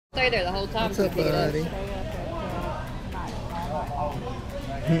Stay there the whole time. What's up, buddy?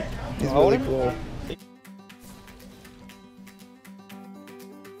 He's really cool.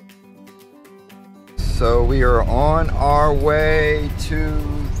 So we are on our way to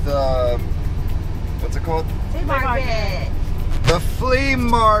the, what's it called? Flea market. The flea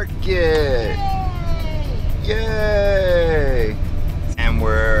market. Yay! Yay! And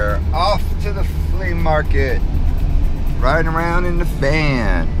we're off to the flea market. Riding around in the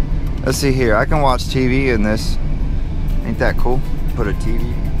van. Let's see here. I can watch TV in this. Ain't that cool? Put a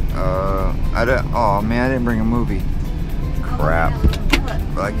TV. Oh man, I didn't bring a movie. Crap.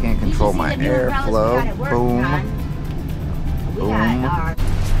 But I can't control my airflow. Boom. Boom.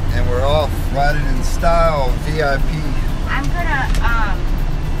 And we're off riding in style, VIP. I'm gonna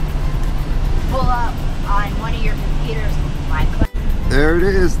pull up on one of your computers. There it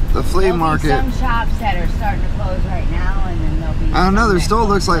is, the flea market. Some shops that are starting to close right now, and then there'll be. I don't know. There still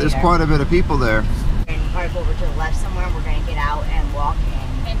looks like there's quite a bit of people there. And park over to the left somewhere. We're gonna get out and walk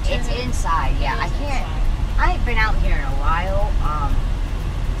in. It's inside. Yeah, I can't. I ain't been out here in a while.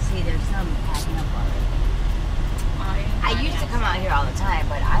 See, there's some packing up already. I used to come out here all the time,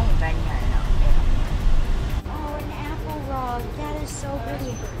 but I ain't been here in a minute. Oh, an apple rug. That is so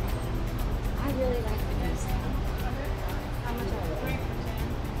pretty. I really like this. How much are they?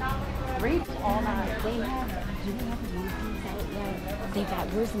 Read all night. They have. Do they have the monkeys out there? They got.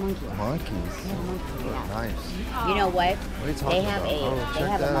 Where's the monkey? Monkeys. They have a monkey. Yeah. Nice. You know what? What are you talking They have about? a. Oh, They check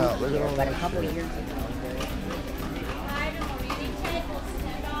have that a out. monkey Look at here, all but a that couple of shit. years ago.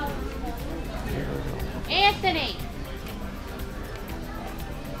 Anthony.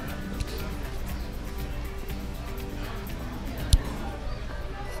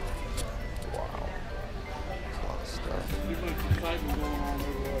 Wow. That's a lot of stuff.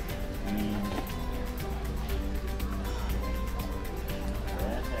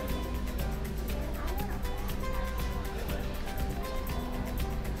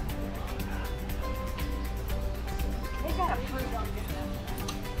 They got a fruit on this.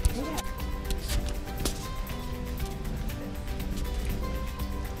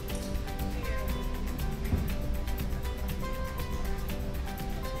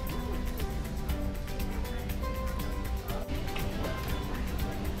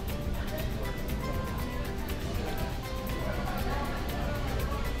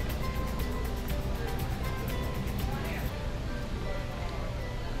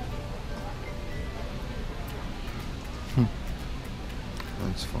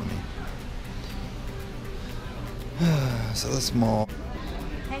 That's funny. So this mall.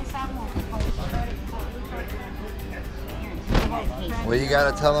 Well, you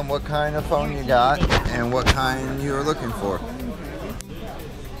gotta tell them what kind of phone you got and what kind you're looking for.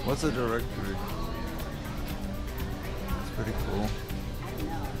 What's a directory? It's pretty cool.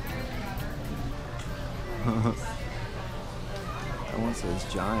 That one says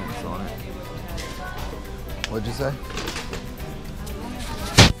Giants on it. What'd you say?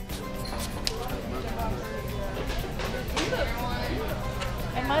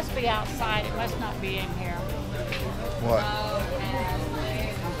 It must be outside. It must not be in here. What?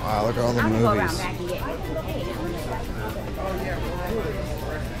 Wow, look at all the movies.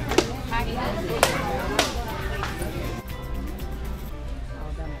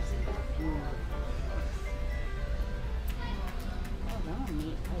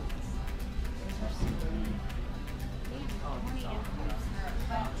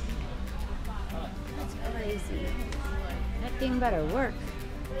 That's crazy. That thing better work.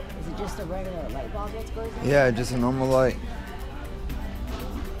 Is it just a regular light bulb that goes in? Yeah, just a normal light.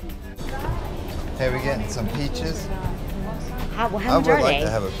 Hey, we getting some peaches? How I much would are like they? to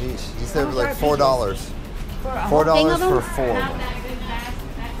have a peach. You said How much like are $4. $4 for 4 of them.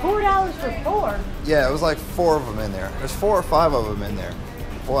 $4 for 4? Yeah, it was like 4 of them in there. There's 4 or 5 of them in there.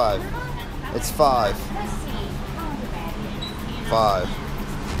 5. It's 5. 5.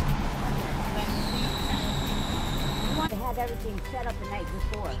 They had everything set up the night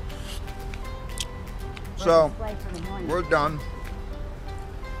before. So, we're done.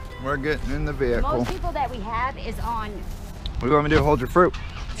 We're getting in the vehicle. Most people that we have is on. What do you want me to do? Hold your fruit?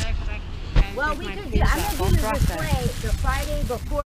 Well, we could do. I'm gonna do the display the Friday before.